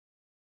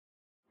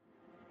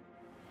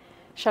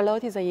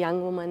Charlotte is a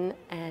young woman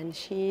and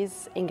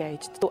she's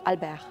engaged to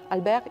Albert.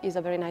 Albert is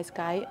a very nice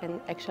guy and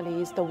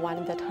actually is the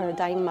one that her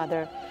dying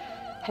mother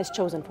has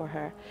chosen for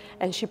her,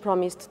 and she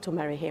promised to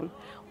marry him.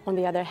 On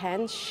the other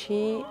hand,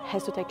 she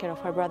has to take care of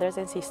her brothers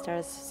and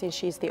sisters since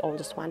she's the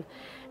oldest one,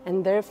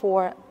 and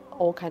therefore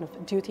all kind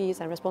of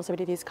duties and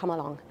responsibilities come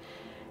along.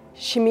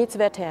 She meets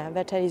Werther.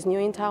 Werther is new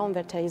in town.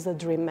 Werther is a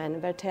dream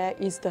man. Werther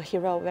is the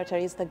hero. Werther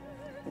is the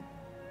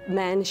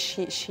man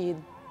she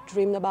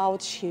dreamed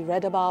about, she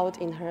read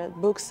about in her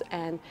books,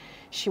 and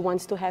she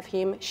wants to have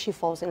him. She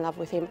falls in love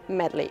with him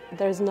madly.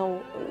 There's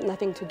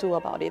nothing to do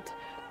about it.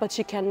 But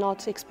she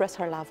cannot express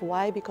her love.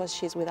 Why? Because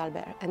she's with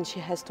Albert and she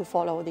has to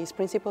follow these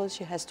principles,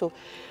 she has to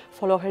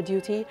follow her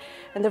duty,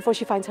 and therefore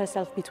she finds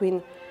herself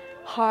between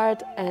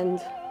heart and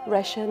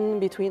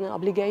ration, between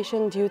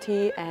obligation,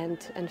 duty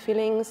and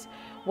feelings.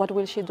 What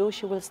will she do?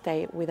 She will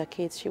stay with the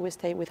kids, she will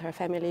stay with her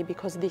family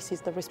because this is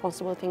the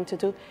responsible thing to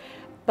do.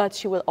 But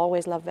she will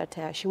always love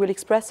Werther. She will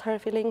express her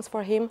feelings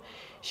for him.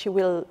 She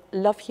will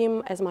love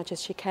him as much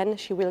as she can.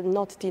 She will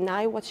not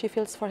deny what she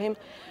feels for him.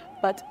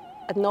 But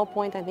at no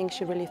point I think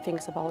she really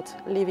thinks about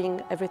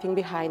leaving everything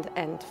behind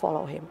and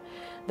follow him.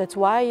 That's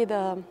why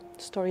the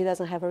story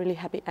doesn't have a really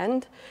happy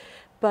end.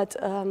 But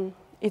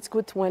it's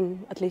good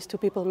when at least two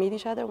people meet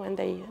each other, when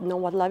they know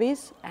what love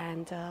is,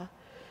 and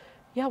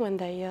yeah, when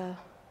they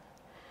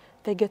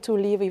get to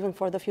live even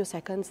for the few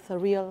seconds the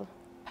real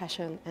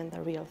passion and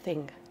the real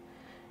thing.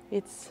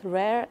 It's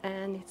rare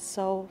and it's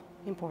so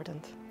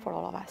important for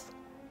all of us.